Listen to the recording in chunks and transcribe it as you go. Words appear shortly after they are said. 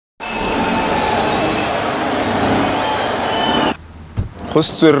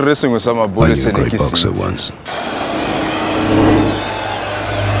a great boxer once.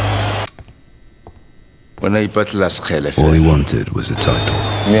 All he wanted was a title.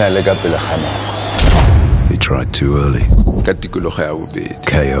 He tried too early.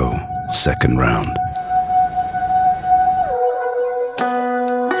 KO, second round.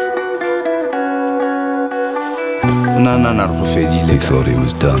 He thought he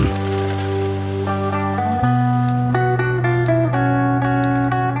was done.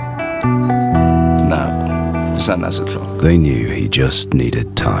 They knew he just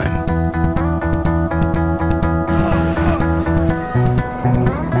needed time.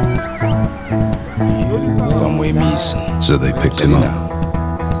 So they picked him up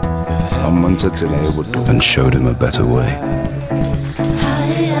and showed him a better way.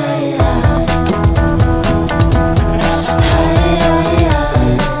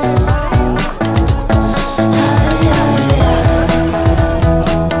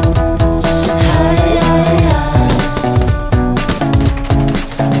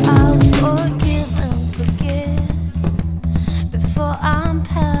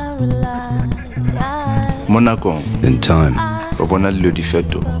 In time,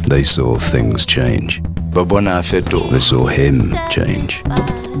 they saw things change. They saw him change.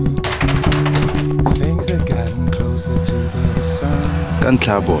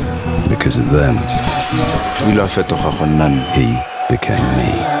 Because of them, he became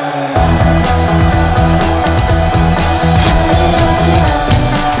me.